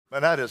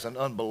Man, that is an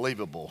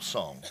unbelievable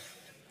song.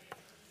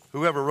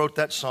 Whoever wrote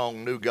that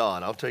song knew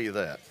God, I'll tell you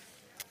that,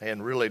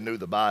 and really knew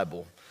the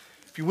Bible.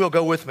 If you will,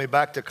 go with me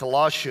back to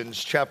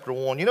Colossians chapter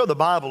 1. You know, the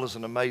Bible is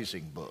an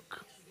amazing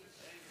book.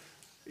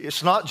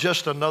 It's not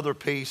just another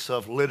piece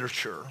of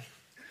literature.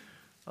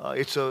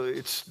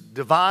 It's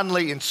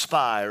divinely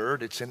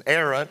inspired, it's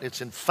inerrant,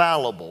 it's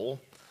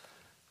infallible,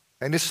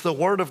 and it's the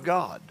Word of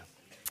God.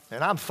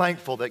 And I'm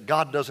thankful that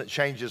God doesn't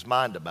change His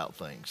mind about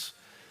things.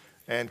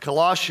 And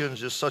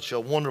Colossians is such a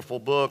wonderful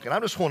book. And I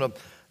just want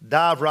to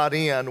dive right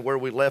in where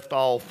we left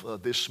off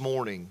this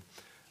morning,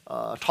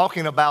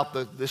 talking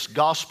about this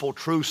gospel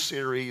truth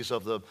series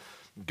of the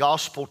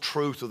gospel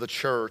truth of the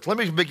church. Let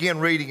me begin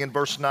reading in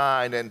verse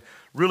 9 and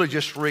really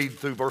just read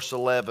through verse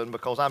 11,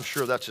 because I'm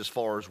sure that's as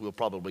far as we'll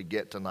probably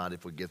get tonight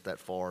if we get that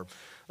far.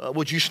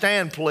 Would you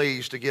stand,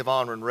 please, to give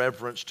honor and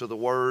reverence to the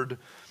Word?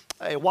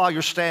 Hey, while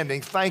you're standing,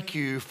 thank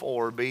you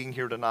for being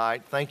here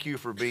tonight. Thank you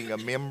for being a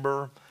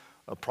member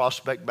of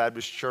Prospect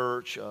Baptist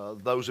Church.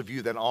 Those of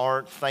you that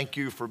aren't, thank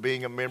you for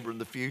being a member in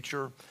the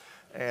future.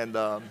 And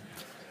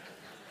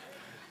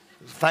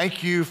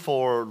thank you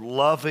for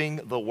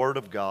loving the Word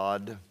of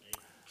God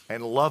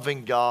and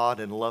loving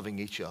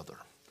each other.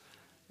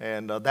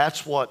 And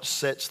that's what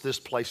sets this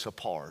place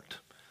apart,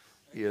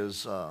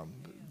 is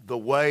the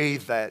way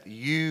that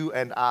you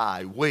and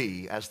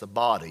we as the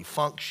body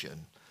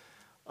function,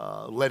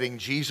 letting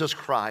Jesus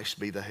Christ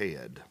be the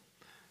head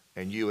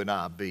and you and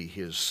I be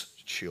His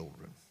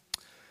children.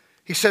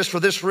 He says, for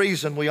this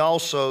reason we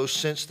also,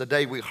 since the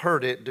day we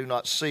heard it, do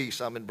not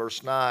cease, I'm in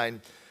verse 9,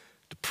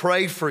 to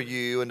pray for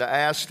you and to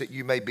ask that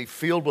you may be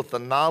filled with the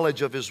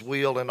knowledge of His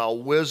will and all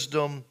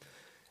wisdom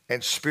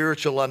and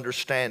spiritual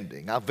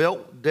understanding. I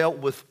dealt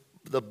with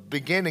the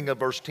beginning of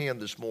verse 10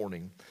 this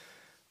morning,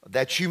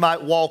 that you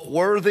might walk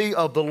worthy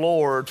of the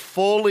Lord,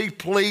 fully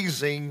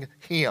pleasing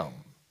Him.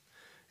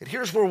 And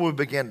here's where we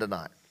begin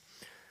tonight.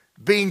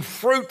 Being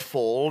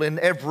fruitful in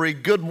every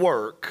good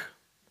work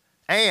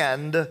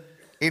and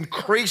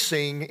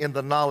increasing in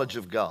the knowledge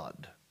of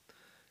God,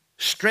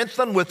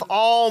 strengthened with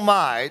all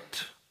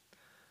might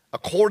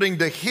according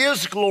to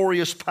His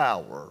glorious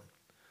power,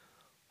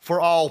 for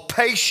all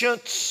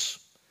patience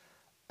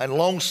and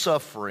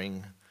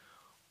longsuffering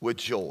with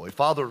joy.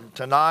 Father,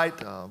 tonight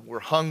we're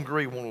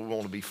hungry, we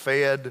want to be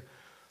fed.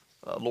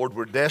 Lord,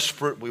 we're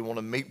desperate, we want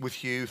to meet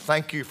with you.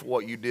 Thank you for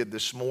what you did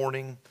this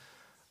morning.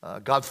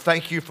 God,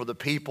 thank you for the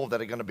people that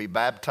are going to be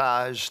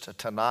baptized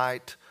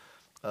tonight,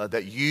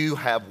 that you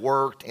have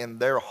worked in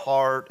their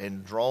heart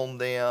and drawn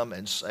them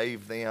and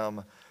saved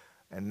them,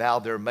 and now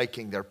they're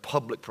making their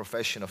public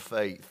profession of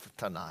faith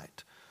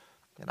tonight.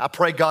 And I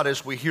pray, God,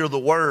 as we hear the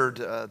word,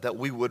 that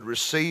we would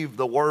receive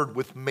the word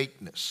with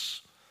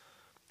meekness,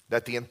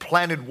 that the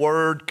implanted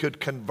word could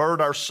convert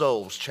our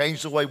souls,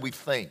 change the way we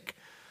think,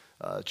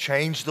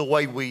 change the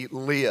way we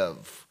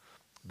live,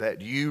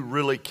 that you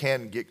really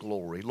can get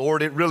glory.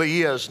 Lord, it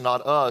really is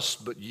not us,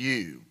 but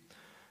you.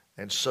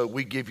 And so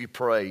we give you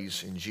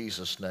praise in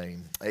Jesus'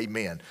 name.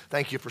 Amen.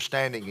 Thank you for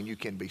standing, and you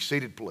can be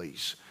seated,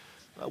 please.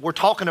 We're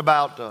talking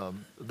about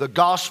the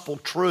gospel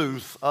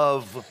truth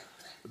of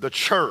the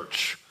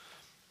church.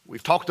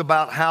 We've talked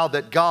about how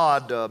that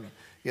God,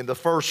 in the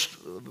first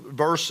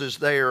verses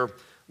there,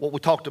 what we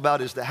talked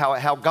about is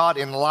how God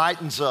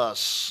enlightens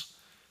us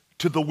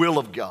to the will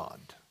of God.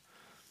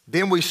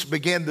 Then we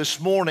began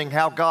this morning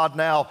how God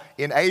now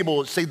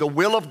enables, see, the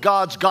will of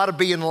God's got to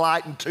be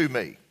enlightened to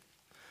me.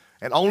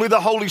 And only the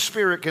Holy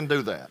Spirit can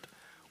do that.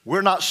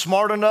 We're not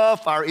smart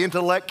enough. Our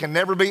intellect can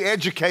never be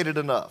educated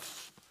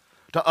enough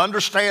to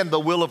understand the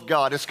will of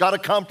God. It's got to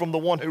come from the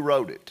one who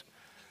wrote it.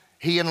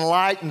 He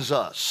enlightens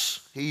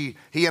us. He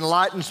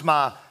enlightens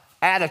my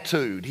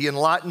attitude. He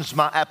enlightens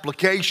my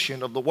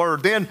application of the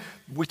word. Then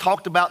we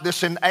talked about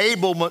this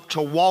enablement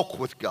to walk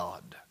with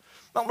God.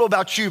 I don't know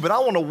about you, but I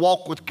want to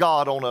walk with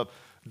God on a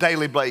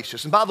daily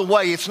basis. And by the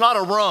way, it's not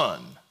a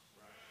run.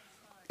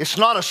 It's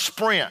not a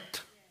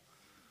sprint.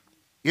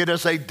 It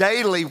is a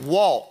daily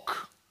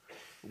walk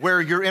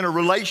where you're in a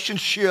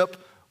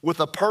relationship with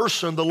a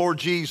person, the Lord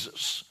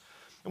Jesus.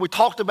 And we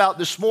talked about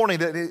this morning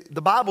that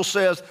the Bible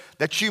says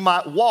that you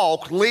might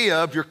walk,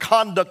 live, your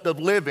conduct of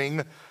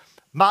living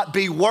might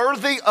be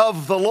worthy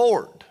of the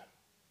Lord,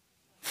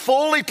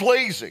 fully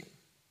pleasing.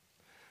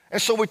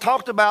 And so we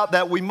talked about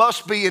that we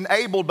must be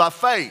enabled by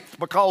faith,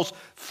 because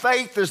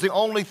faith is the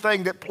only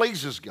thing that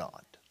pleases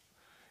God.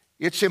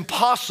 It's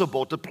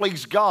impossible to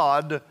please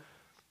God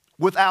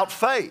without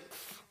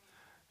faith.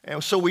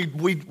 And so we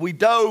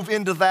dove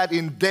into that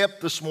in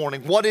depth this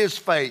morning. What is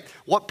faith?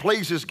 What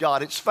pleases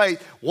God? It's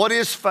faith. What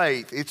is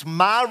faith? It's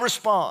my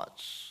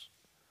response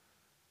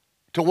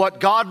to what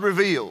God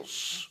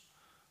reveals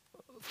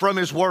from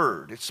His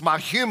Word. It's my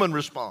human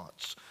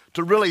response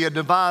to really a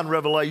divine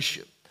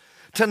revelation.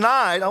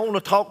 Tonight, I want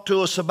to talk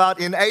to us about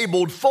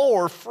enabled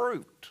for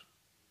fruit.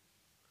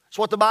 It's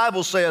what the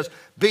Bible says,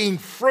 being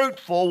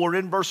fruitful, we're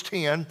in verse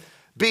 10,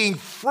 being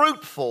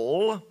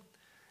fruitful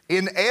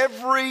in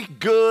every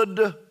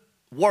good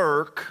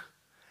work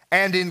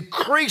and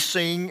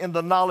increasing in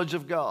the knowledge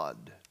of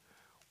God.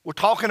 We're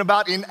talking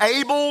about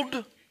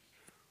enabled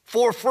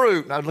for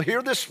fruit. Now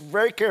hear this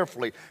very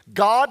carefully.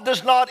 God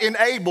does not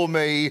enable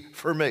me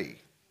for me.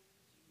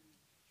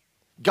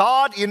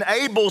 God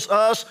enables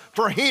us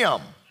for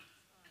Him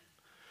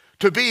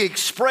to be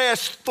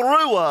expressed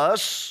through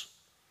us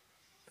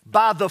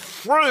by the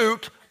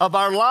fruit of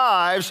our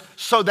lives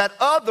so that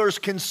others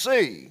can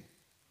see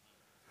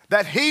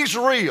that He's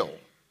real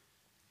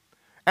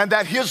and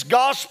that His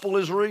gospel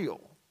is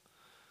real.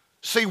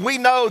 See, we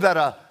know that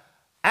an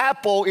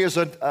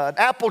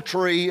apple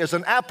tree is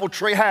an apple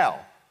tree how?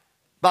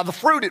 By the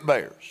fruit it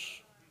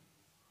bears.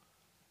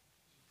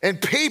 And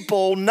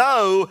people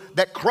know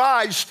that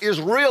Christ is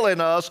real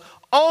in us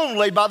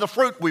only by the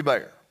fruit we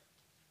bear.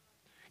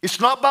 It's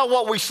not by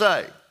what we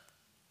say.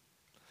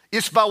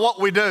 It's by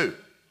what we do.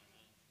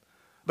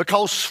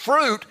 Because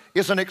fruit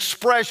is an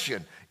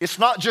expression. It's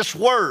not just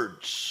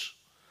words.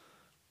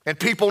 And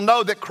people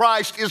know that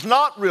Christ is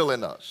not real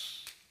in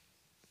us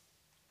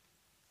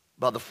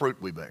by the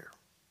fruit we bear.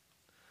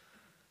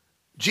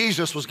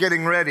 Jesus was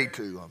getting ready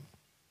to,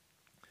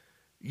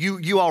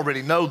 you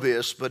already know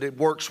this, but it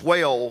works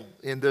well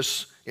in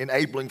this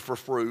enabling for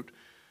fruit.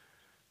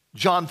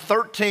 John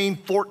 13,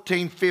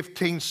 14,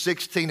 15,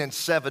 16, and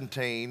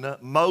 17,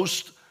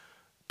 most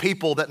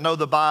people that know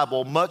the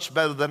Bible much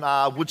better than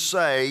I would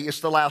say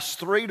it's the last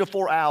 3 to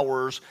 4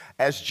 hours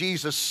as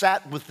Jesus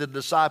sat with the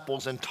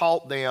disciples and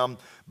taught them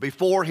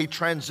before He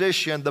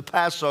transitioned the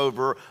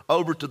Passover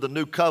over to the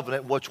new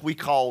covenant, which we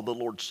call the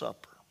Lord's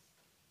Supper.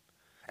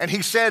 And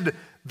He said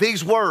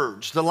these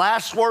words, the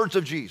last words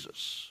of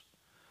Jesus.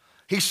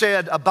 He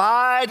said,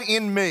 abide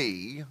in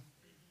me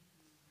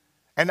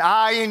and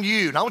I in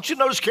you. Now I want you to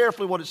notice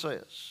carefully what it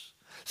says.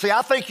 See,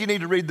 I think you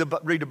need to read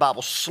the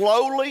Bible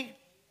slowly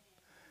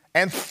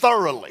and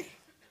thoroughly.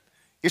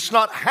 It's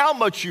not how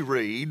much you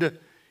read,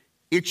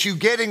 it's you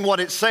getting what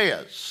it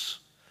says.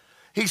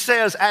 He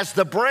says, as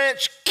the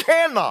branch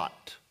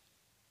cannot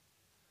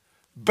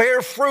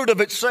bear fruit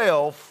of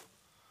itself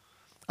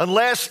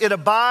unless it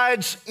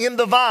abides in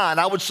the vine.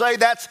 I would say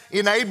that's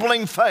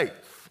enabling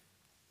faith.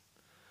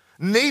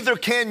 Neither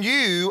can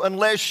you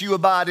unless you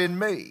abide in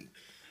me.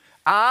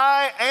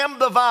 I am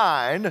the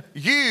vine,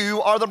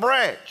 you are the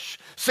branch.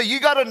 See, you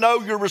got to know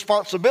your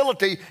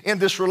responsibility in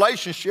this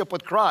relationship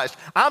with Christ.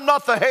 I'm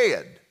not the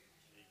head.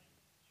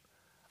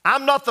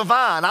 I'm not the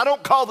vine. I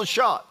don't call the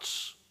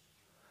shots.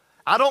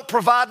 I don't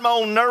provide my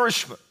own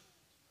nourishment.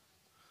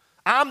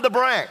 I'm the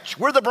branch.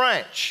 We're the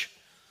branch.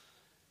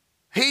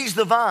 He's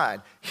the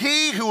vine.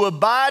 He who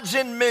abides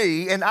in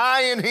me and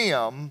I in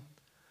him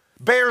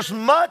bears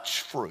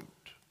much fruit.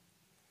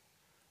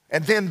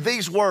 And then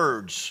these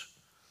words,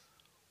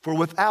 for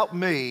without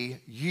me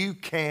you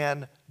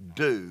can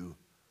do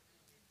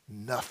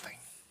nothing.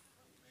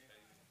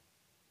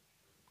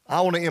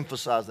 I want to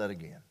emphasize that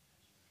again.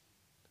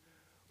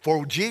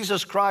 For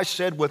Jesus Christ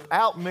said,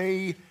 without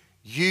me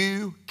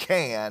you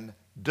can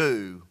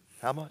do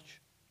how much?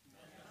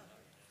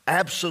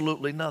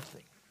 Absolutely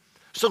nothing.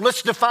 So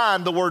let's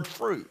define the word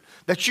fruit.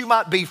 That you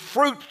might be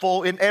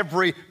fruitful in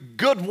every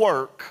good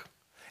work,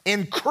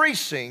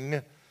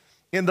 increasing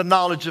in the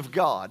knowledge of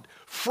God.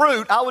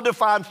 Fruit, I would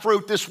define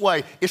fruit this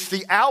way. It's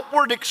the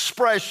outward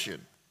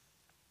expression.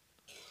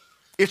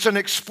 It's an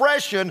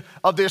expression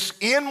of this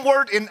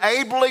inward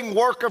enabling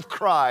work of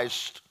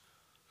Christ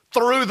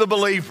through the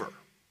believer.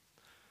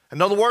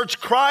 In other words,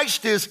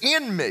 Christ is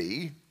in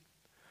me,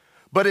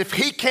 but if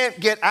he can't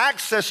get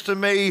access to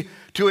me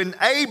to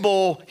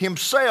enable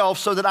himself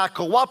so that I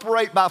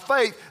cooperate by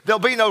faith, there'll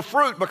be no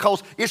fruit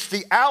because it's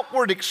the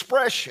outward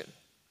expression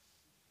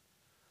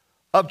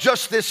of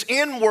just this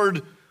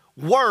inward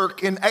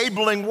work,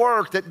 enabling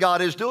work that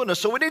God is doing us.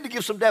 So we need to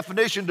give some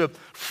definition to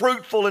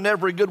fruitful in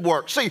every good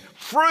work. See,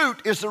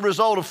 fruit is the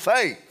result of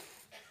faith.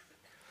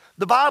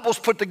 The Bible's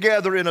put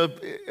together in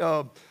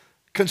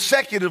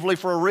consecutively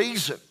for a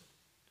reason.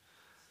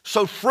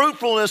 So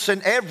fruitfulness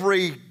in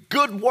every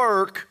good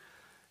work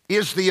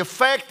is the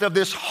effect of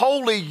this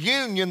holy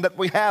union that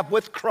we have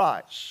with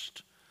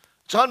Christ.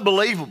 It's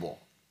unbelievable.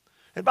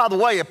 And by the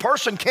way, a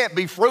person can't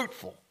be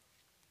fruitful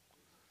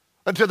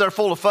until they're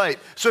full of faith.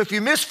 So if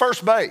you miss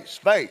first base,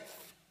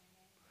 faith,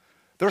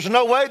 there's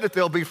no way that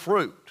there'll be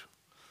fruit.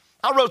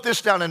 I wrote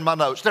this down in my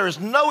notes. There is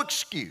no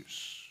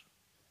excuse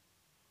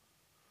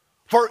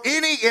for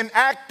any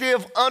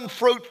inactive,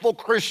 unfruitful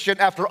Christian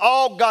after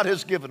all God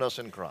has given us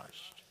in Christ.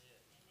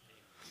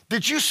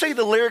 Did you see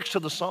the lyrics to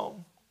the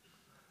song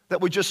that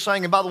we just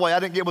sang? And by the way, I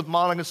didn't get with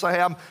Monica and say,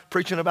 hey, I'm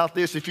preaching about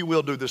this. If you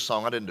will, do this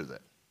song. I didn't do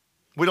that.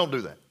 We don't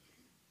do that.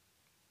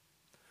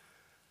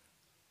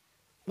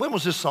 When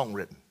was this song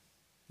written?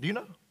 Do you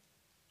know?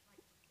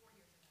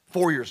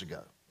 4 years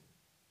ago.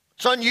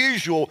 It's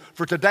unusual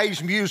for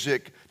today's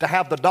music to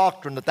have the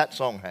doctrine that that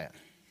song had.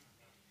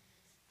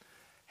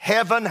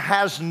 Heaven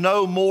has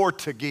no more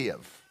to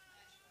give.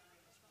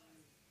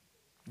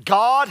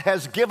 God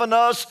has given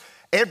us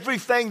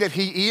everything that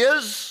he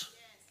is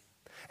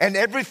and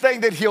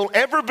everything that he'll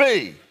ever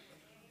be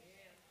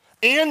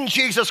in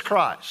Jesus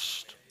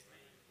Christ.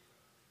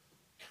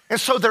 And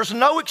so there's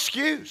no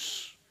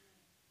excuse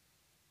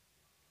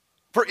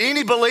for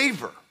any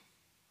believer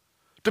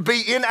to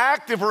be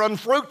inactive or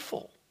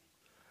unfruitful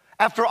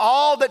after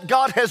all that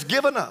God has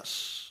given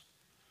us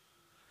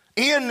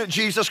in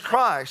Jesus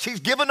Christ? He's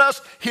given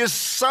us his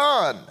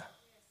Son.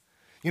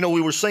 You know,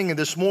 we were singing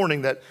this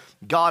morning that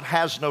God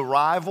has no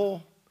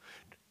rival.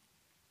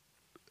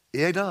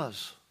 He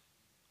does.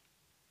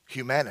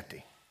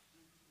 Humanity.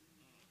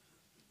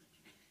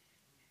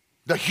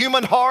 The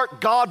human heart,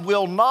 God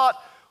will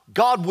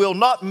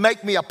not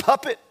make me a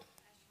puppet.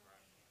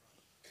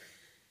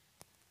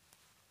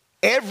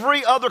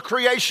 Every other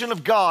creation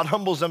of God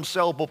humbles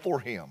themselves before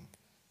him.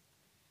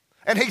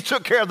 And he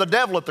took care of the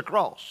devil at the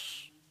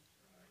cross.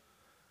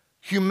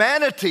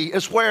 Humanity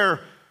is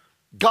where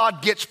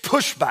God gets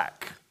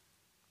pushback.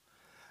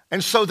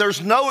 And so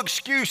there's no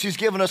excuse. He's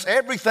given us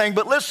everything.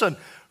 But listen,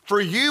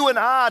 for you and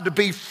I to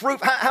be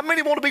fruitful, how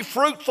many want to be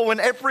fruitful in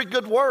every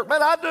good work?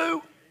 Man, I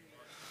do.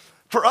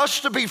 For us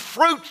to be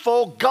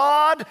fruitful,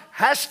 God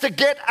has to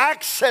get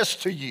access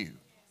to you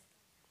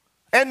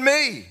and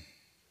me.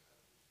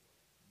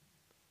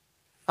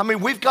 I mean,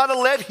 we've got to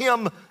let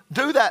him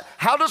do that.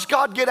 How does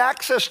God get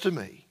access to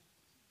me?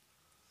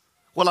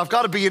 Well, I've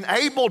got to be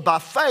enabled by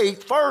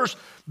faith first,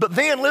 but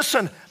then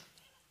listen,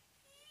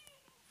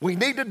 we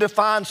need to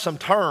define some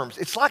terms.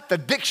 It's like the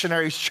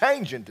dictionary's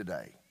changing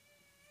today.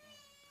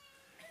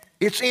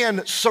 It's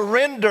in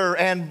surrender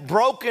and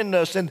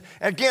brokenness. And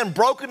again,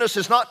 brokenness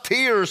is not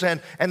tears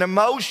and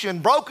emotion.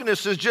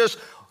 Brokenness is just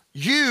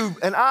you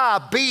and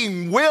I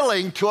being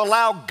willing to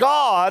allow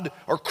God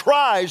or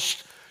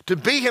Christ to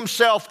be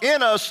himself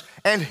in us,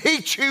 and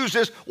he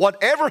chooses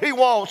whatever he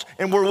wants,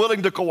 and we're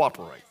willing to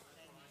cooperate.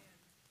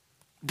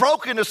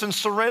 Brokenness and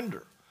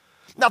surrender.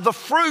 Now, the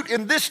fruit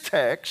in this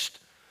text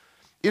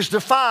is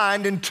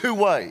defined in two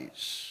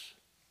ways.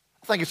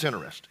 I think it's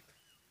interesting.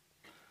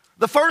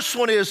 The first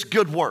one is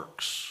good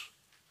works.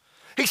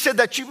 He said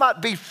that you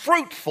might be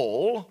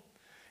fruitful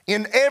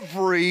in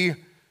every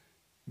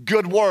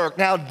good work.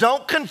 Now,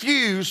 don't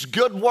confuse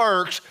good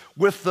works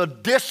with the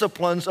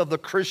disciplines of the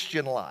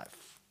Christian life.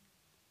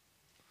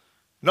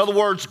 In other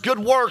words, good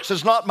works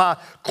is not my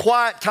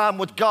quiet time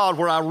with God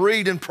where I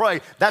read and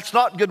pray. That's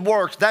not good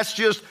works. That's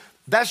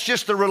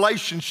just the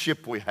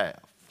relationship we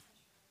have.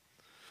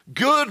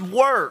 Good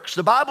works.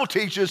 The Bible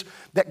teaches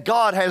that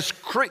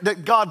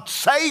God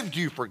saved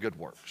you for good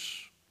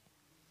works.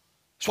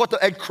 It's what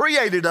and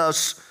created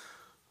us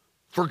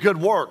for good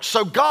works.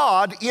 So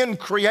God in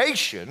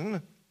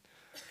creation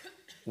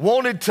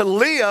wanted to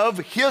live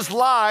his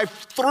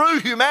life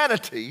through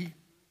humanity.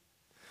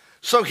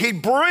 So he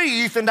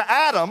breathed into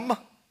Adam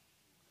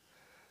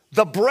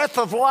the breath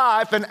of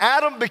life, and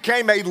Adam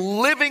became a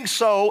living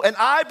soul. And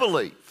I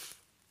believe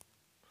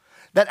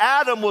that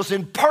Adam was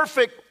in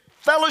perfect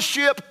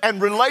fellowship and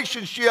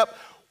relationship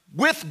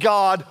with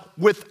God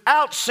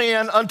without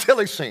sin until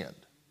he sinned.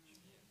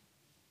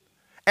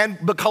 And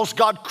because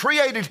God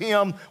created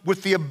him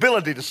with the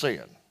ability to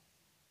sin.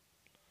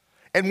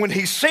 And when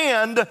he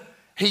sinned,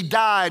 he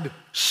died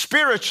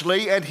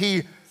spiritually, and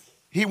he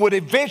would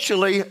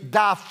eventually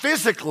die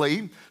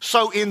physically.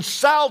 So in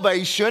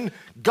salvation,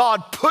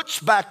 God puts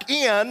back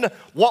in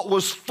what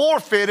was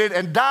forfeited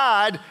and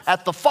died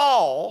at the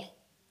fall.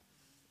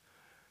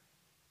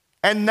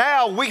 And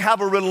now we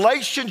have a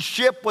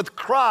relationship with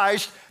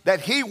Christ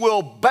that he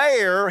will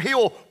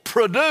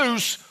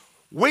produce.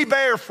 We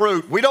bear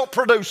fruit. We don't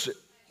produce it.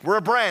 We're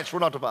a branch. We're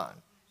not the vine.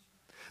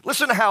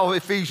 Listen to how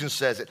Ephesians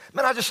says it.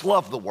 Man, I just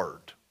love the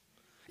word.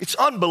 It's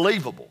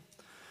unbelievable.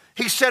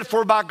 He said,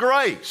 for by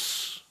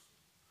grace.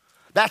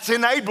 That's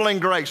enabling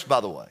grace, by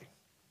the way.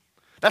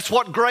 That's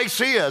what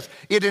grace is.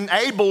 It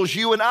enables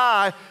you and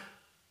I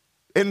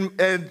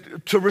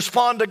and to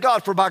respond to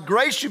God. For by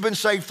grace you've been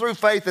saved through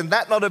faith, and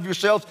that not of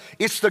yourselves.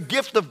 It's the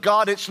gift of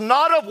God. It's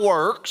not of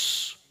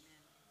works,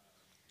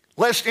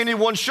 lest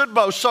anyone should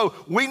boast. So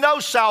we know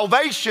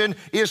salvation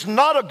is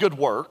not a good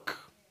work,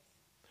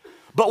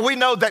 but we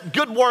know that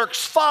good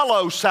works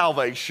follow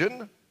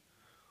salvation.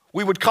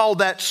 We would call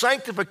that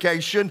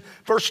sanctification.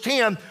 Verse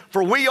 10,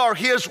 for we are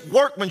his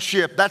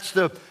workmanship. That's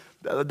the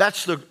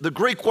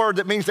Greek word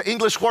that means the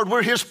English word.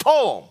 We're his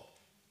poem.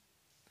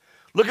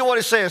 Look at what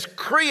it says.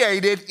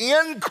 Created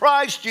in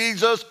Christ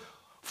Jesus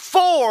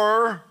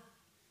for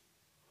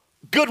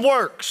good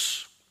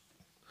works,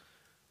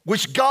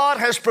 which God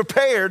has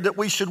prepared that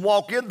we should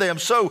walk in them.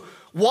 So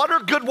what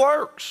are good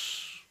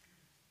works?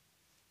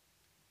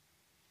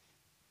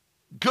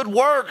 Good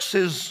works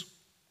is,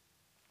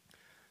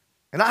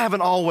 and I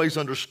haven't always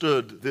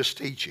understood this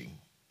teaching,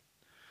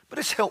 but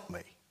it's helped me.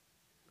 I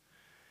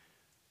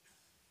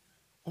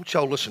want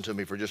y'all to listen to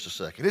me for just a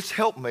second. It's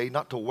helped me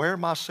not to wear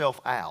myself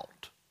out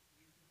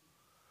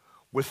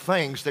with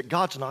things that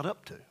God's not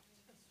up to.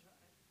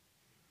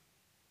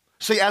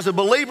 See, as a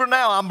believer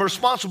now, I'm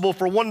responsible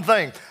for one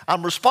thing.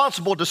 I'm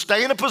responsible to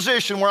stay in a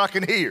position where I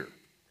can hear,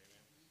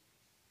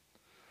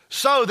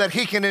 so that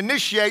he can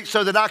initiate,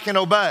 so that I can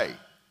obey.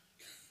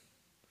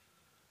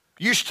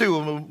 Used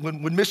to,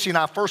 when Missy and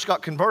I first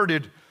got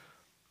converted,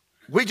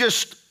 we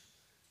just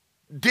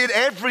did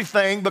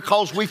everything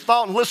because we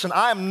thought, and listen,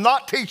 I am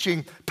not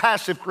teaching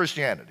passive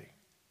Christianity.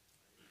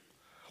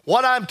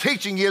 What I'm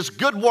teaching is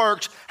good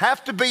works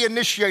have to be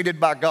initiated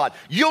by God.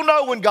 You'll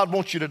know when God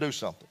wants you to do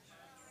something.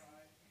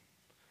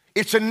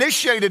 It's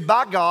initiated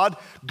by God.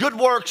 Good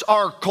works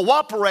are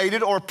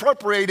cooperated or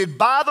appropriated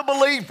by the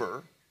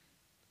believer.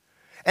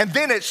 And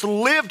then it's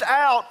lived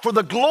out for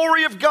the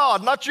glory of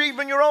God, not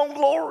even your own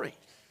glory.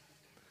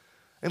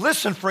 And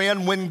listen,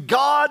 friend, when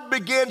God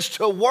begins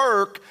to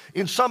work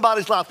in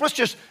somebody's life, let's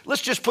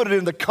just put it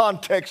in the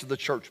context of the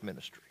church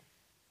ministry.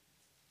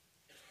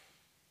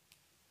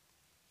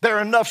 There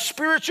are enough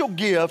spiritual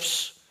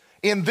gifts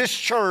in this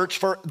church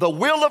for the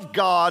will of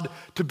God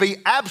to be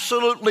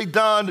absolutely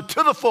done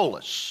to the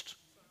fullest.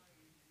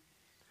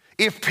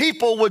 If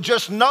people would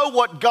just know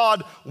what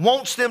God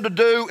wants them to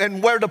do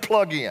and where to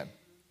plug in.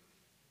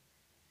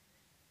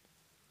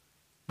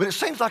 But it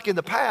seems like in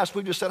the past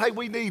we've just said, hey,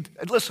 we need,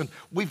 and listen,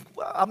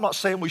 I'm not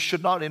saying we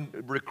should not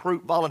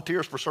recruit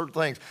volunteers for certain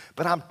things,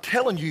 but I'm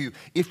telling you,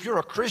 if you're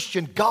a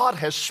Christian, God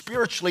has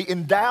spiritually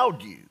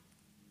endowed you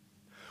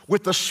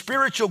with the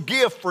spiritual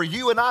gift for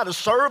you and I to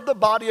serve the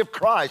body of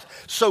Christ.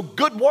 So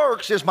good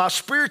works is my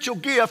spiritual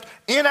gift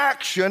in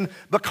action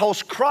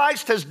because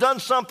Christ has done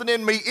something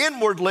in me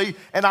inwardly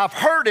and I've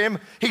heard him.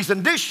 He's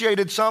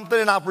initiated something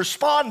and I've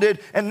responded,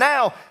 and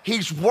now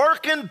he's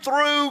working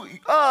through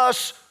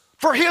us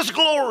for his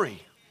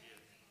glory.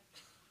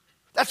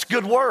 That's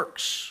good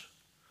works.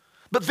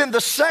 But then the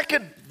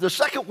second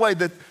way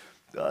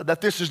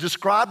that this is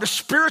described is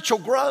spiritual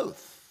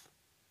growth.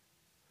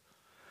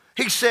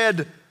 He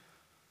said,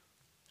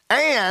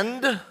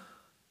 and,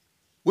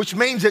 which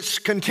means it's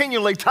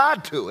continually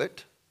tied to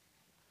it,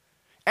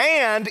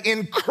 and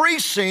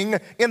increasing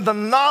in the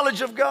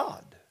knowledge of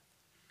God.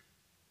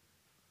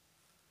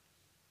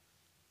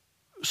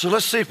 So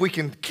let's see if we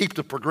can keep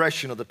the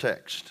progression of the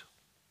text.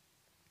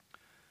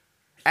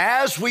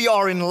 As we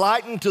are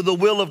enlightened to the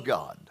will of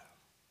God,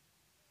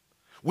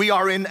 we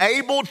are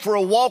enabled for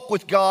a walk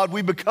with God,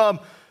 we become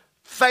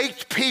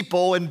faith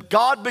people, and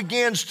God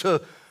begins to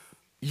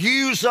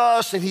use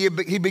us, and he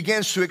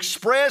begins to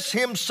express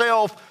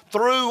himself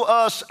through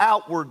us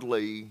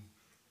outwardly.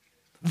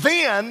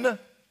 Then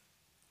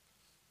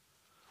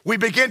we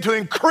begin to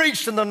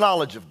increase in the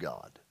knowledge of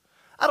God.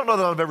 I don't know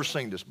that I've ever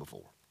seen this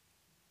before.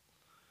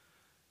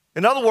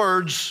 In other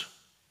words,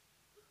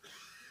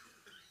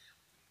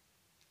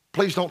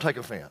 please don't take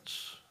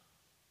offense.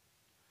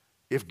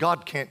 If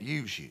God can't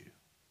use you,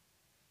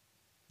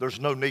 there's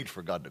no need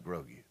for God to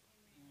grow you.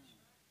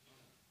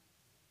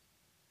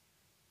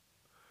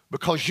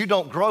 Because you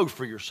don't grow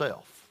for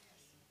yourself.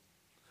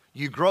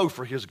 You grow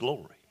for his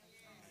glory.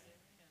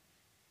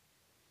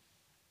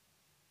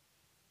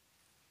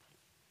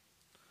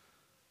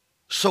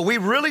 So we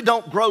really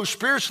don't grow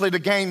spiritually to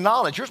gain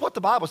knowledge. Here's what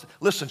the Bible says.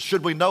 Listen,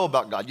 should we know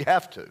about God? You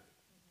have to.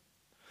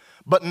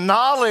 But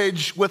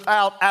knowledge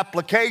without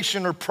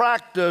application or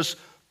practice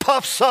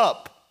puffs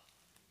up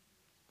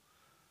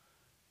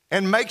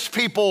and makes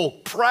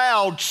people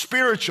proud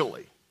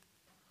spiritually.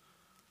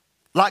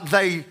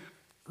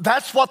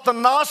 That's what the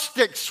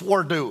Gnostics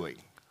were doing.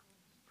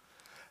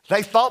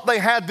 They thought they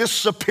had this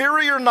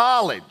superior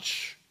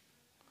knowledge,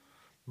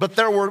 but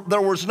there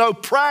was no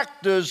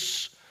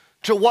practice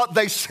to what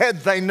they said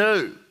they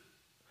knew.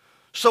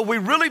 So we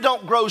really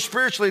don't grow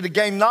spiritually to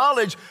gain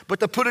knowledge, but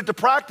to put it to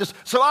practice.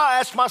 So I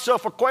asked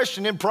myself a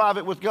question in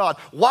private with God.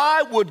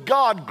 Why would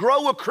God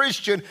grow a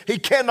Christian he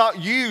cannot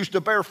use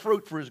to bear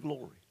fruit for his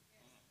glory?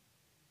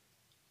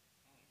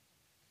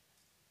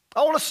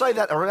 I want to say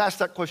that, or ask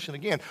that question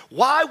again.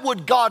 Why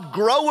would God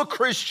grow a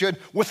Christian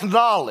with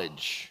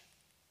knowledge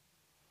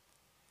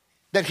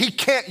that he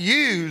can't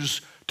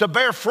use to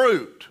bear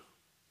fruit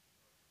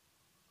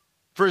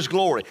for his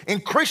glory?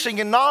 Increasing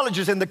in knowledge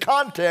is in the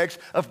context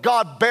of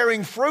God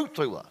bearing fruit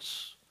through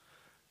us.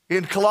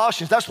 In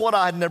Colossians, that's what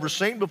I had never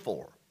seen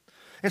before.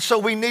 And so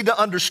we need to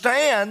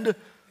understand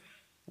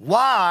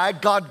why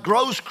God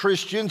grows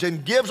Christians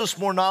and gives us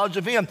more knowledge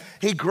of him.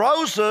 He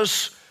grows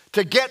us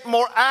to get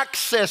more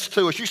access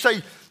to us. You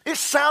say, it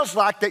sounds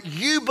like that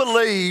you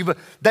believe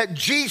that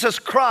Jesus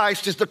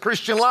Christ is the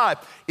Christian life.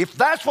 If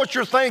that's what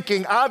you're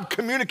thinking, I'm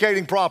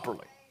communicating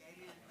properly.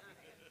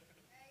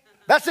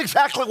 That's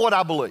exactly what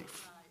I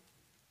believe.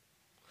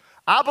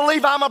 I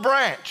believe I'm a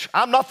branch.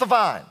 I'm not the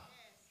vine.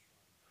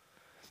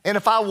 And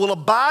if I will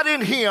abide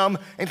in him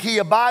and he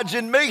abides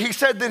in me, he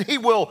said that he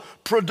will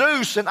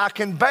produce and I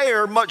can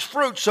bear much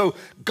fruit. So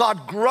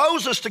God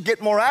grows us to get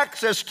more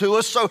access to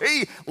us so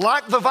he,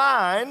 like the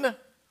vine,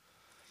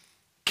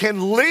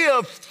 can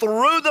live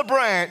through the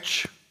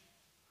branch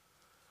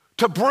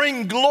to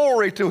bring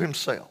glory to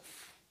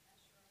himself.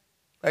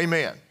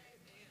 Amen.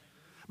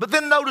 But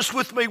then notice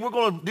with me, we're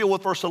going to deal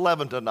with verse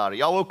 11 tonight. Are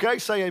y'all okay?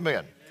 Say amen.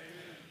 Amen.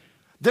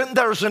 Then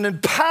there's an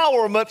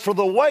empowerment for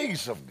the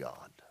ways of God.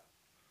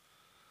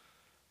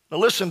 Now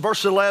listen,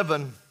 verse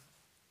 11,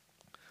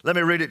 let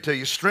me read it to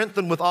you.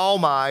 Strengthened with all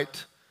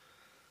might,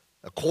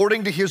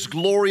 according to his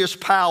glorious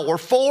power,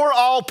 for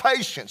all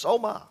patience, oh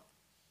my,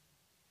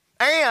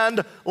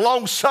 and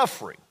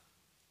longsuffering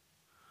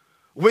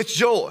with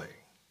joy.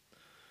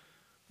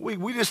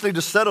 We just need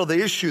to settle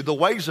the issue. The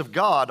ways of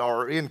God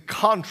are in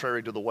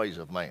contrary to the ways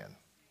of man.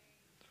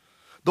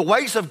 The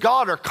ways of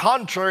God are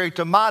contrary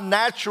to my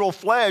natural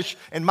flesh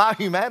and my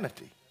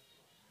humanity.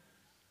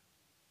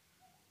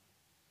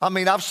 I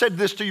mean, I've said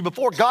this to you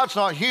before. God's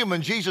not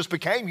human. Jesus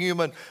became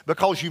human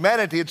because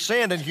humanity had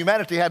sinned and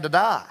humanity had to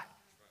die.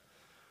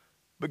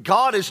 But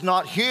God is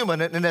not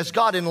human. And as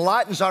God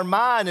enlightens our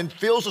mind and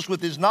fills us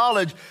with His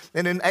knowledge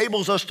and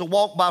enables us to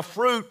walk by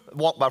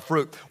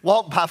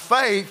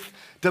faith,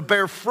 to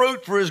bear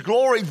fruit for His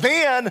glory,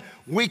 then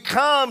we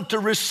come to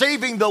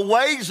receiving the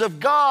ways of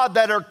God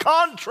that are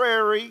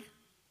contrary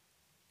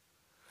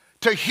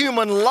to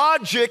human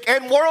logic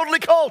and worldly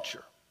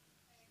culture.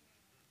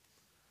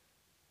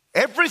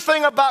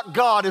 Everything about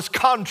God is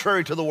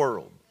contrary to the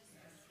world.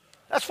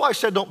 That's why He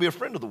said, don't be a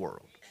friend of the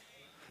world.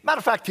 Matter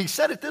of fact, He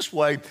said it this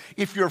way: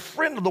 if you're a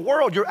friend of the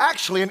world, you're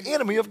actually an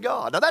enemy of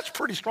God. Now, that's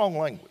pretty strong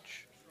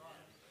language.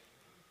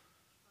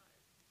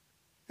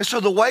 And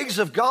so the ways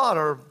of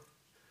God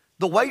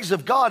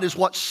is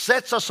what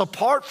sets us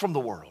apart from the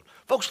world.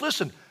 Folks,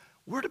 listen,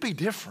 we're to be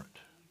different.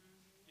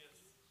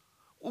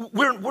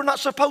 We're not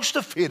supposed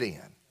to fit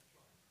in.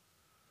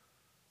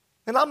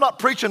 And I'm not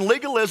preaching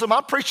legalism,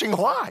 I'm preaching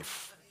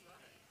life.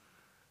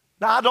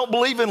 Now, I don't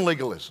believe in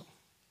legalism.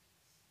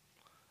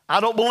 I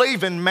don't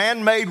believe in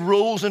man-made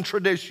rules and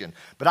tradition.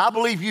 But I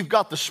believe you've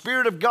got the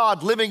Spirit of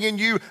God living in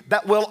you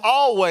that will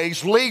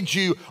always lead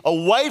you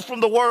away from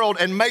the world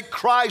and make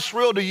Christ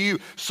real to you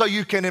so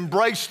you can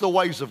embrace the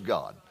ways of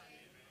God.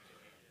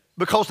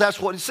 Because that's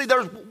what, see,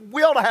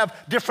 we ought to have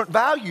different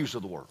values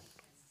of the world.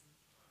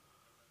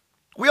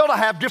 We ought to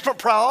have different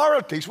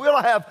priorities. We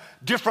ought to have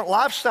different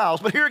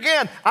lifestyles. But here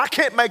again, I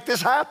can't make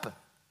this happen.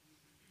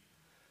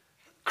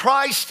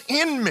 Christ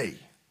in me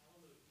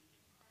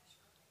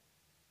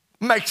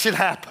makes it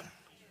happen.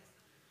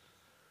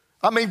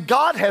 I mean,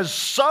 God has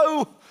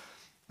so,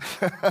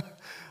 I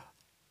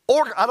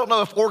don't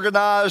know if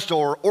organized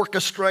or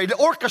orchestrated.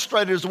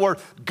 Orchestrated is the word.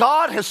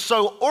 God has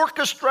so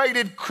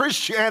orchestrated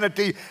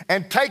Christianity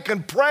and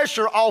taken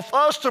pressure off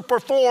us to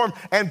perform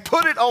and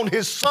put it on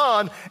His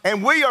Son,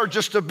 and we are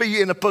just to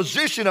be in a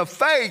position of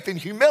faith and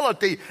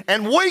humility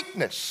and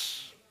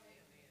weakness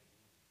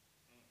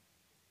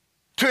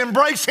to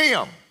embrace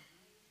Him.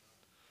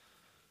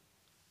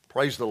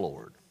 Praise the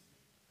Lord.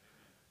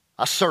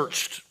 I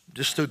searched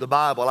just through the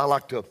Bible.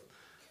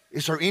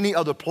 Is there any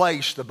other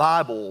place the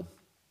Bible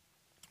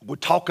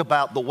would talk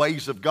about the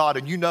ways of God?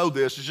 And you know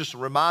this, it's just a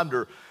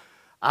reminder.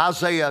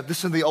 Isaiah,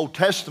 this in the Old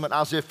Testament,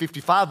 Isaiah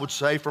 55 would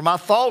say, for my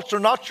thoughts are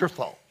not your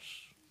thoughts.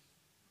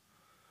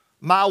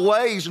 My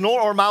ways, nor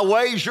are my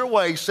ways your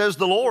ways, says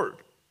the Lord.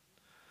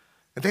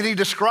 And then He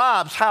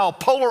describes how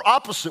polar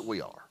opposite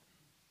we are.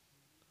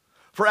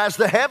 For as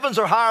the heavens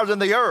are higher than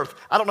the earth,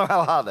 I don't know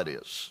how high that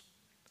is,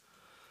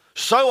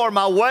 so are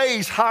my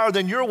ways higher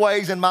than your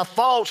ways and my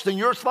thoughts than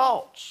your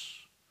thoughts.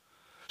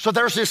 So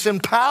there's this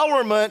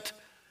empowerment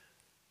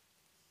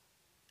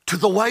to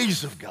the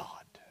ways of God.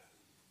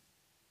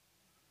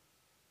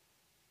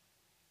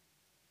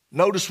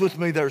 Notice with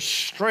me, there's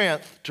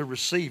strength to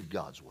receive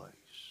God's ways.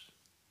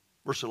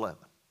 Verse 11.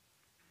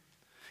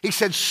 He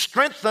said,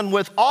 strengthen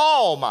with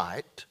all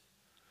might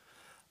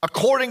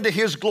according to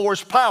His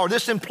glorious power.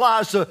 This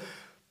implies the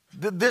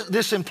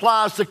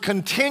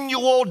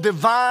continual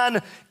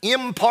divine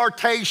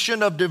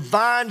impartation of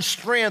divine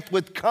strength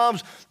which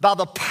comes by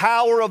the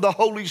power of the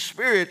Holy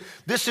Spirit.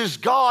 This is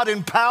God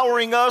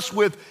empowering us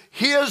with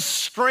His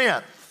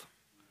strength.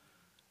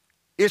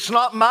 It's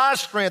not my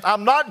strength.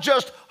 I'm not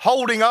just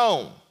holding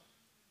on.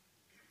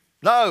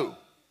 No.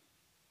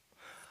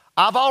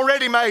 I've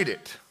already made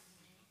it.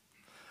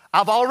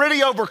 I've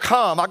already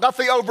overcome. I got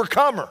the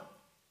overcomer.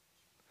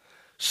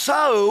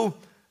 So,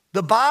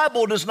 the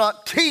Bible does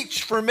not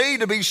teach for me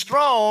to be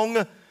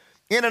strong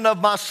in and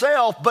of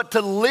myself, but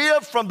to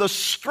live from the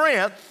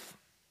strength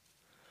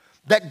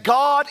that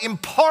God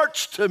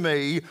imparts to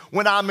me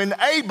when I'm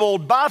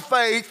enabled by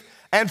faith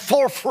and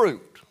for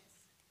fruit.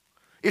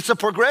 It's a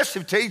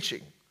progressive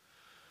teaching.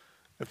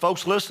 And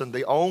folks, listen,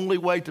 the only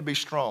way to be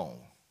strong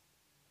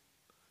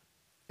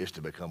is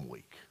to become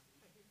weak.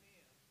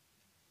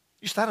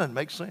 That doesn't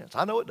make sense.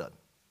 I know it doesn't.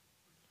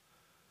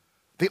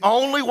 The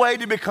only way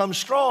to become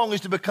strong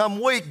is to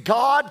become weak.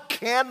 God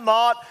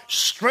cannot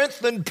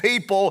strengthen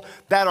people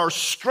that are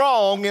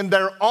strong in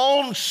their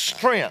own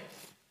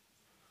strength.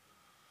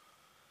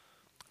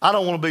 I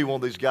don't want to be one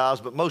of these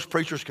guys, but most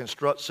preachers can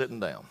strut sitting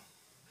down.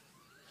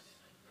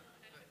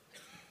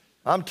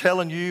 I'm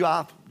telling you,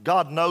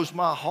 God knows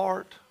my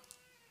heart.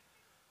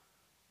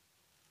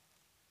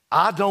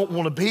 I don't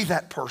want to be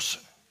that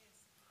person.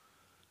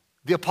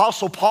 The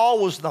Apostle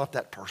Paul was not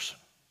that person.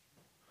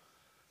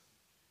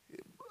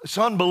 It's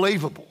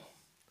unbelievable.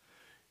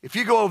 If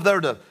you go over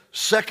there to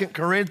 2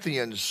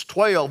 Corinthians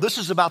 12, this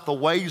is about the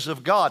ways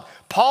of God.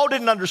 Paul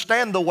didn't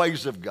understand the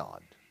ways of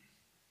God.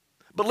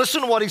 But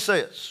listen to what he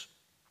says.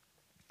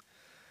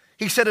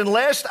 He said,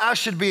 unless I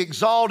should be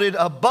exalted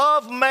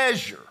above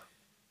measure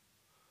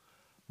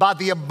by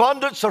the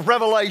abundance of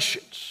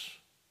revelations,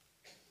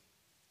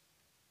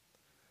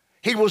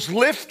 he was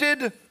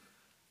lifted.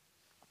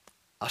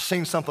 I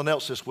seen something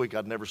else this week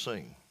I'd never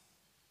seen.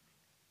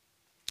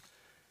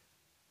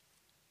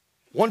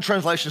 One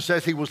translation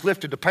says he was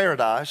lifted to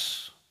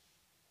paradise,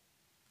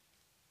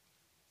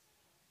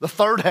 the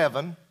third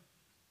heaven.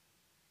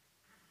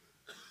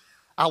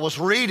 I was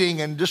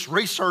reading and just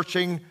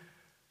researching,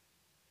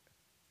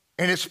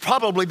 and it's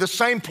probably the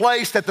same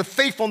place that the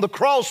thief on the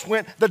cross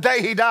went the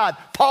day he died.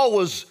 Paul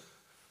was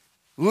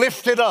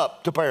lifted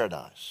up to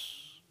paradise.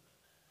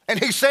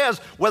 And he says,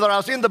 whether I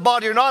was in the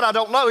body or not, I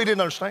don't know. He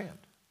didn't understand.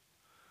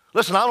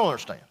 Listen, I don't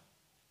understand.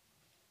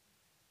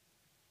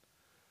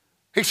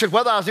 He said,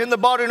 whether I was in the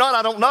body or not,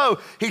 I don't know.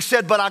 He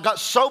said, but I got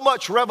so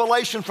much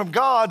revelation from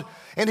God.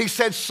 And he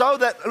said, so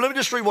that, let me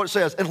just read what it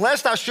says.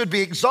 Unless I should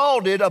be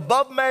exalted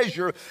above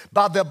measure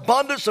by the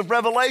abundance of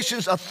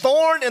revelations, a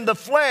thorn in the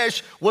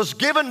flesh was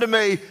given to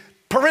me,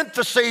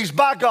 parentheses,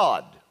 by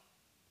God.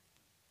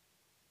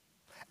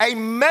 A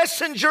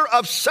messenger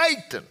of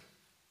Satan.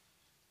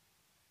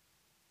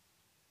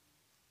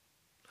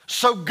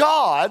 So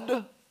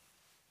God,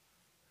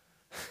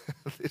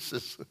 this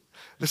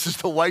is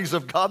the ways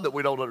of God that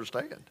we don't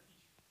understand.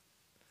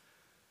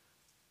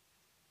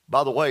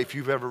 By the way, if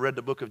you've ever read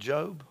the book of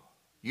Job,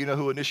 you know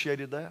who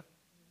initiated that?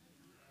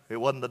 It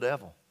wasn't the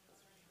devil.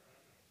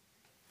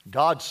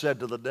 God said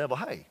to the devil,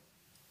 hey,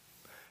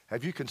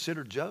 have you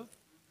considered Job?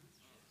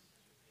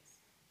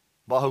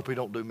 Well, I hope he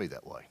don't do me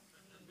that way.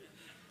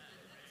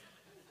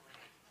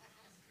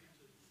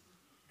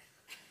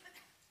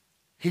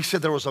 He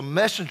said there was a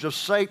messenger of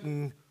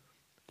Satan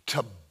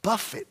to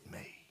buffet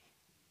me.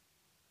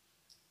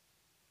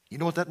 You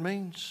know what that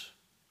means?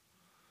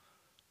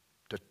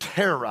 To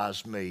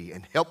terrorize me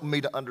and help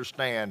me to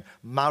understand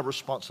my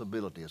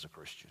responsibility as a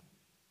Christian.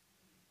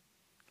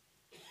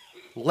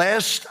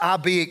 Lest I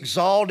be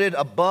exalted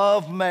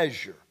above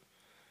measure.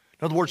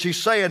 In other words, he's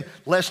saying,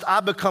 lest I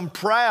become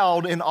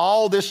proud in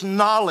all this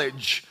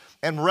knowledge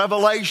and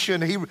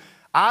revelation.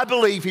 I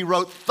believe he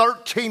wrote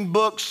 13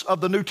 books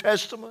of the New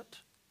Testament.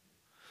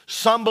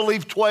 Some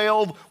believe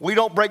 12. We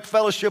don't break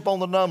fellowship on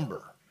the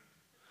number.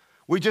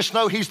 We just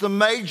know he's the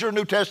major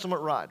New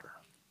Testament writer.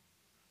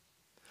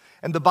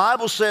 And the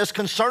Bible says,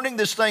 concerning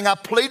this thing, I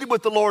pleaded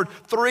with the Lord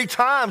 3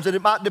 times that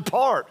it might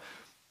depart.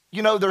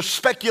 You know, there's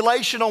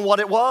speculation on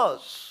what it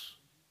was.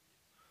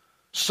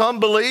 Some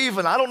believe,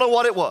 and I don't know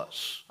what it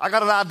was. I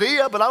got an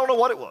idea, but I don't know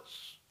what it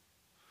was.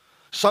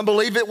 Some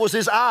believe it was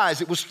his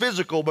eyes. It was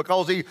physical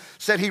because he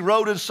said he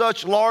wrote in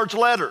such large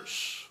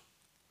letters.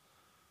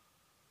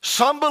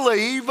 Some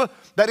believe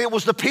that it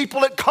was the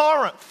people at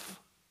Corinth.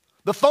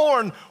 The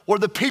thorn were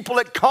the people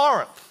at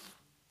Corinth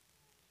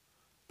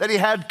that he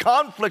had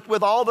conflict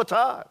with all the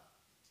time.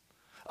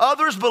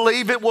 Others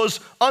believe it was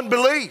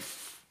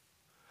unbelief.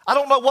 I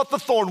don't know what the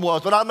thorn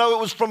was, but I know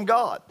it was from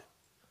God.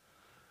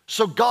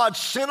 So God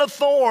sent a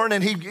thorn,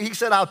 and he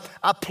said,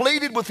 I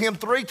pleaded with him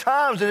 3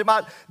 times that it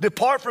might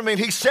depart from me.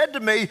 And he said to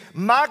me,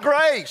 my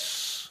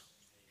grace.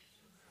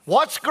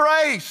 What's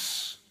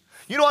grace?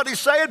 You know what he's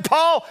saying,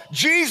 Paul?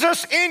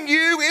 Jesus in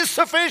you is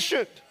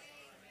sufficient.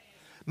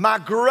 My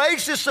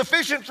grace is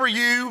sufficient for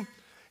you.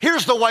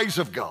 Here's the ways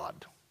of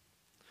God.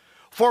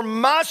 For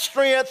my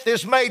strength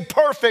is made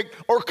perfect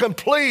or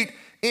complete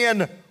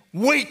in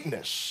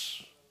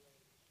weakness.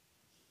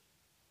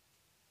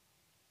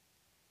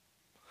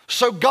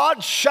 So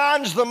God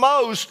shines the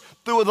most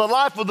through the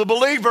life of the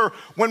believer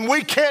when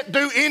we can't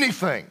do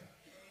anything.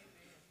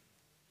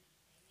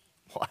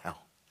 Wow.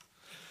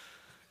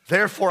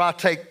 Therefore I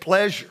take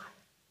pleasure.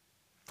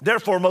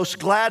 Therefore, most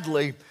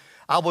gladly,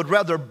 I would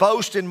rather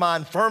boast in my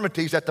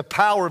infirmities that the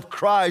power of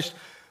Christ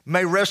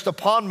may rest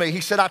upon me.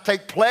 He said, I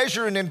take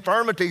pleasure in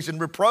infirmities and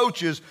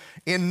reproaches,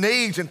 in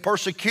needs and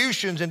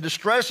persecutions and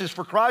distresses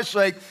for Christ's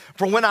sake.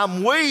 For when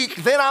I'm weak,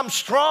 then I'm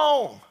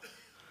strong.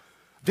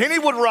 Then he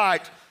would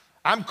write,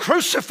 I'm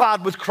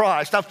crucified with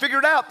Christ. I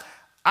figured out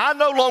I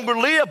no longer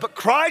live, but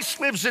Christ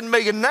lives in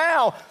me. And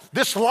now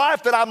this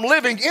life that I'm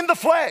living in the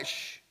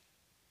flesh,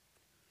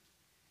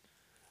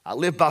 I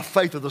live by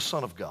faith of the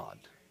Son of God,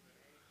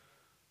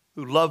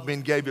 who loved me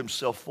and gave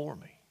himself for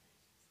me.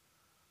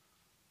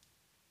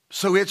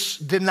 So it's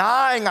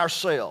denying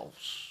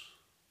ourselves.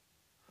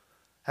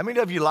 How many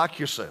of you like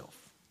yourself?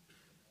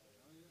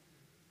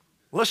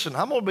 Listen,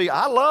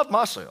 I love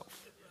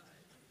myself.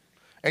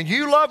 And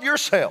you love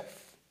yourself.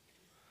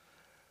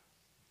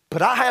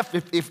 But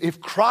if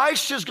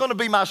Christ is going to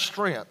be my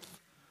strength,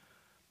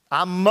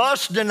 I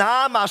must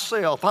deny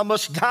myself. I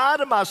must die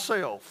to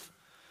myself.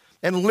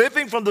 And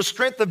living from the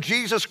strength of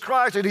Jesus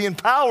Christ that he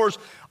empowers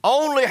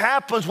only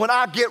happens when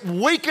I get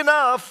weak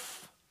enough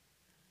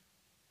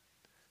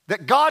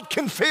that God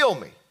can fill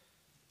me.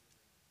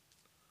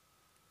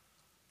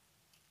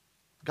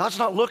 God's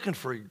not looking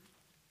for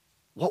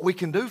what we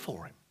can do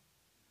for him.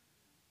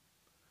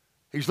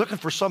 He's looking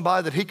for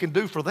somebody that he can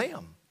do for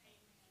them.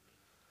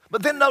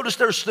 But then notice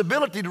there's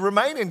stability to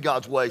remain in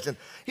God's ways. And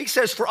he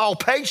says, for all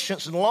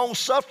patience and long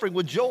suffering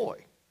with joy.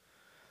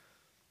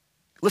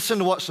 Listen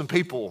to what some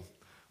people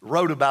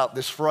wrote about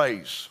this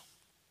phrase.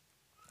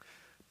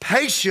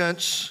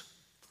 Patience,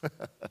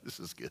 this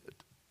is good,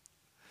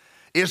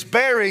 is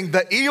bearing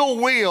the ill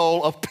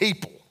will of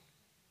people.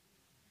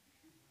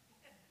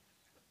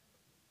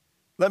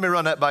 Let me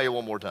run that by you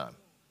one more time.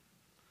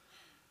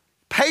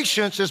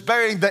 Patience is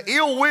bearing the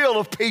ill will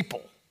of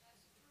people.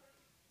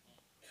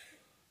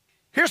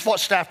 Here's what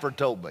Stafford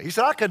told me. He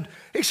said, I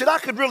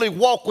could really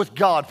walk with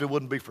God if it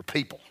wouldn't be for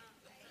people.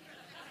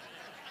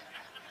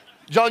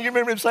 John, you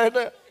remember him saying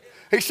that?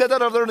 He said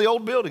that over there in the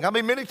old building. I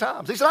mean, many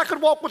times. He said, I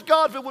could walk with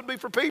God if it wouldn't be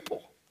for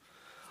people.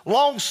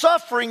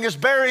 Long-suffering is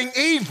bearing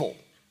evil.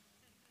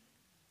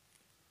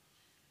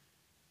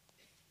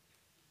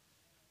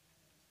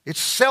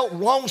 It's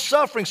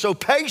long-suffering. So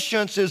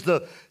patience is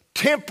the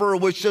temper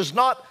which does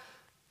not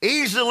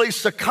easily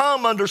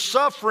succumb under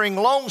suffering.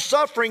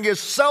 Long-suffering is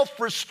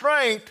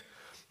self-restraint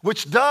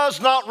which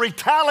does not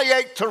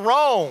retaliate to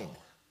wrong.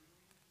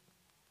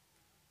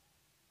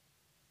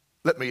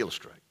 Let me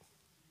illustrate.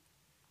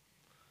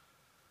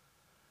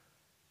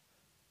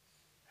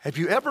 Have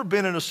you ever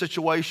been in a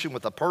situation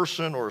with a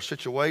person or a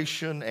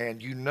situation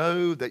and you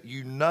knew that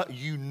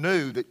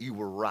you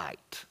were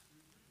right?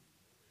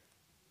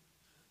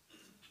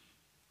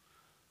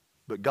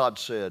 But God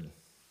said,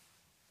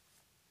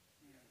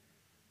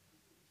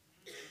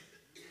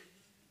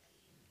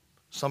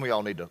 some of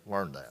y'all need to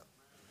learn that.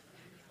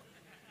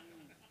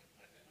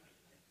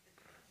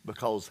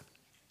 Because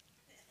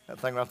that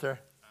thing right there,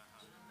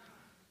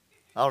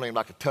 I don't even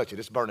like to touch it.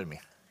 It's burning me.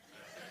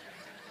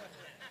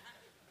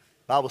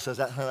 Bible says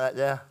that thing right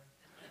there,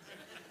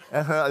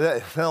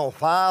 that is on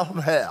fire from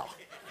hell.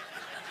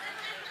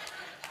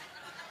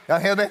 Y'all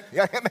hear me?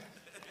 Y'all hear me?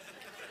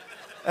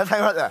 That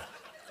thing right there.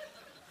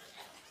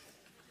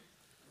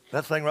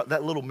 That thing right,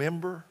 that little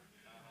member.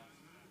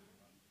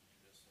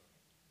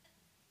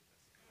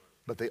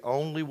 But the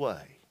only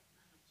way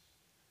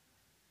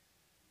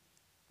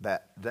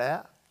that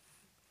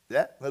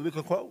we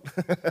can quote,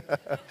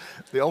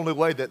 the only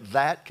way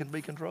that can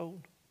be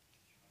controlled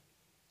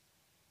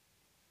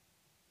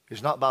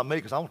is not by me,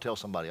 because I won't tell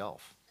somebody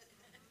off.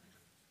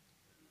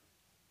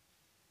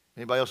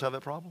 Anybody else have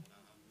that problem?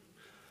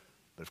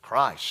 But if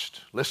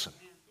Christ, listen,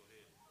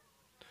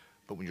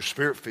 but when you're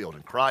spirit-filled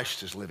and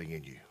Christ is living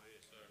in you,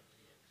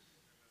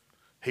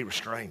 He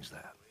restrains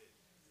that.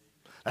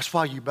 That's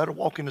why you better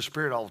walk in the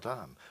Spirit all the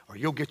time, or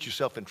you'll get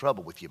yourself in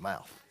trouble with your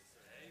mouth.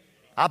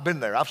 I've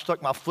been there. I've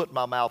stuck my foot in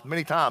my mouth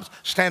many times,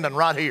 standing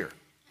right here.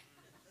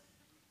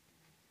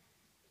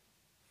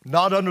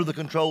 Not under the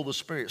control of the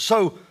Spirit.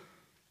 So,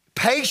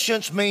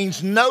 patience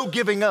means no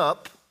giving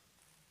up.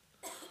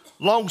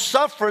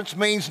 Long-sufferance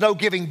means no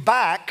giving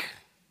back.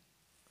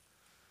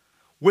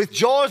 With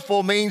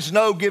joyful means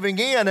no giving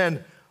in.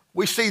 And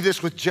we see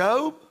this with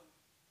Job.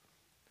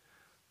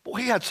 Boy,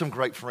 he had some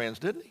great friends,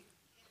 didn't he?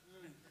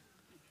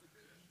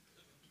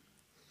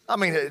 I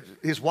mean,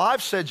 his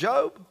wife said,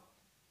 Job,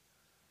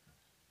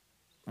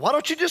 why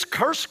don't you just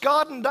curse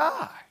God and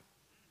die?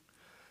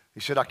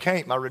 He said, I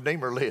can't. My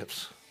Redeemer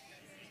lives.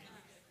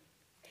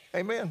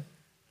 Amen.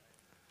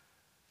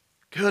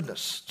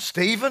 Goodness.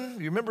 Stephen,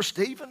 you remember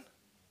Stephen?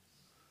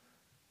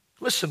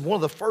 Listen, one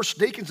of the first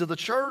deacons of the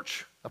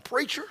church, a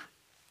preacher.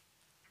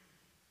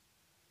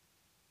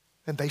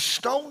 And they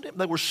stoned him.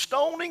 They were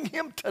stoning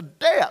him to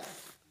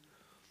death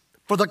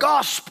for the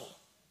gospel.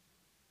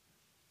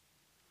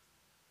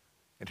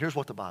 And here's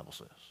what the Bible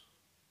says.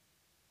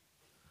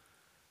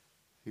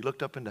 He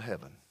looked up into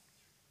heaven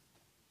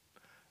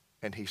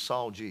and he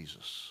saw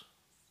Jesus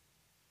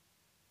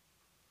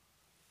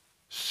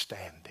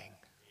standing.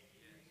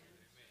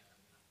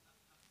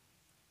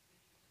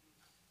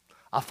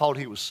 I thought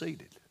he was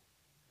seated.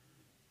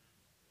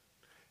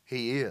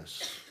 He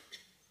is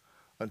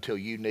until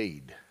you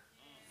need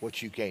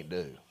what you can't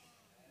do.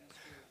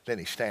 Then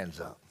he stands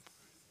up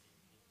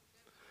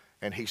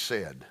and he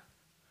said,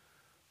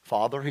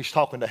 Father, he's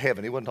talking to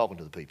heaven. He wasn't talking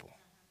to the people.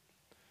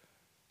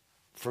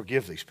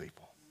 Forgive these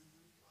people.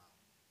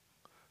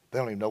 They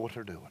don't even know what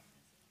they're doing.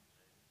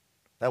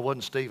 That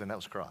wasn't Stephen, that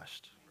was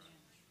Christ.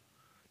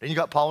 Then you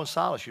got Paul and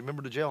Silas. You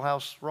remember the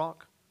jailhouse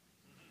rock?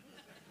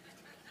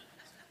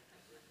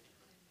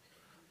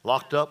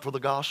 Locked up for the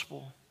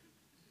gospel.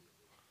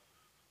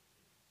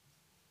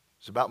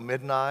 It's about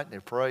midnight, and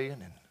they're praying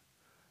and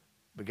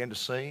began to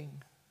sing.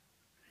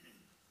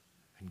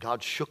 And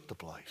God shook the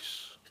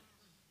place.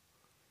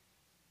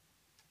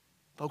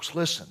 Folks,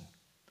 listen.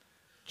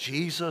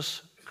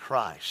 Jesus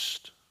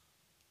Christ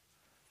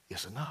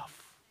is enough.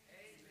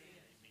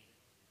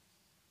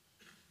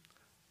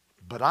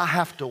 But I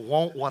have to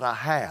want what I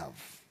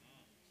have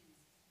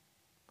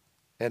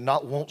and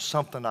not want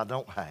something I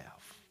don't have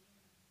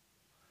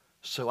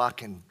so I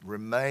can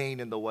remain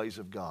in the ways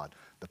of God.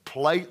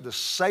 The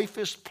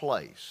safest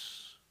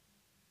place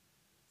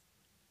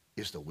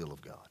is the will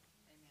of God.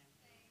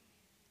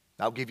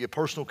 I'll give you a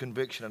personal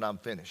conviction and I'm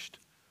finished.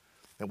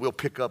 And we'll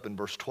pick up in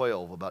verse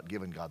 12 about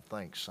giving God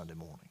thanks Sunday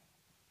morning.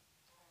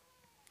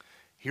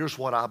 Here's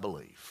what I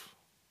believe.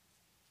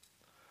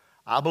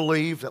 I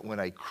believe that when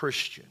a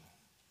Christian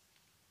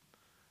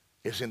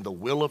is in the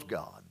will of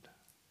God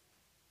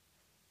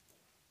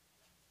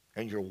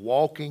and you're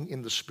walking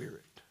in the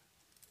Spirit,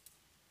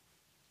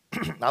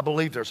 I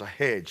believe there's a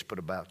hedge put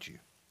about you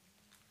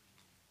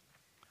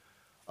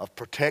of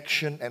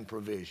protection and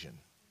provision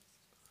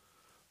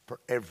for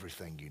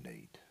everything you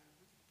need.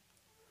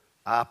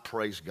 I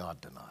praise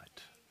God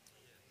tonight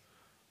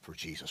for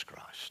Jesus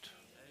Christ.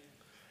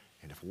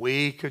 And if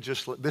we could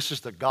just, this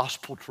is the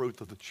gospel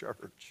truth of the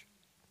church.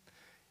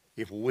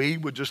 If we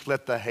would just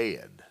let the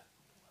head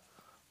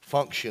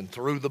function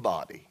through the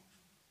body,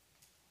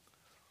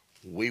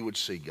 we would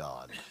see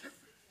God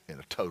in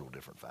a total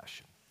different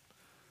fashion.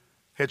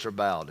 Heads are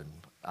bowed and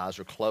eyes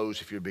are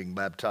closed. If you're being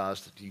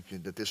baptized, that you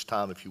can, at this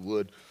time, if you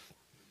would,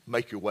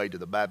 make your way to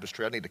the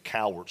baptistry. I need the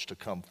cowards to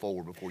come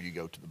forward before you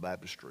go to the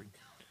baptistry.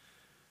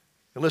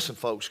 And listen,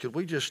 folks, could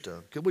we do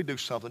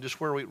something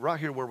just right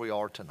here where we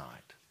are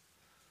tonight?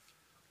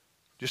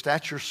 Just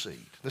at your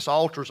seat. This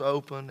altar's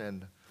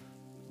open,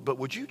 but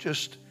would you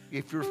just,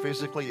 if you're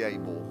physically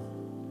able,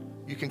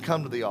 you can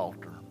come to the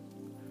altar.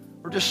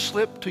 Or just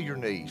slip to your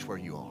knees where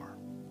you are.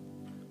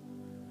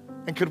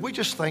 And could we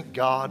just thank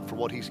God for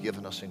what He's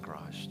given us in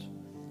Christ?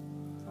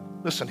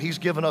 Listen, He's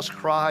given us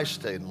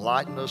Christ to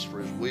enlighten us for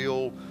His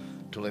will,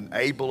 to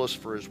enable us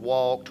for His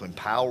walk, to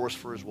empower us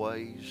for His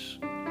ways.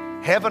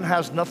 Heaven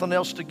has nothing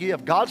else to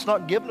give. God's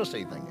not given us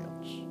anything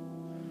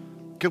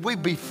else. Could we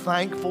be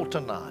thankful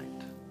tonight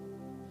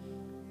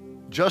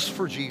just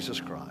for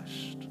Jesus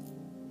Christ?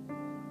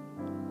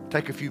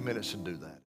 Take a few minutes and do that.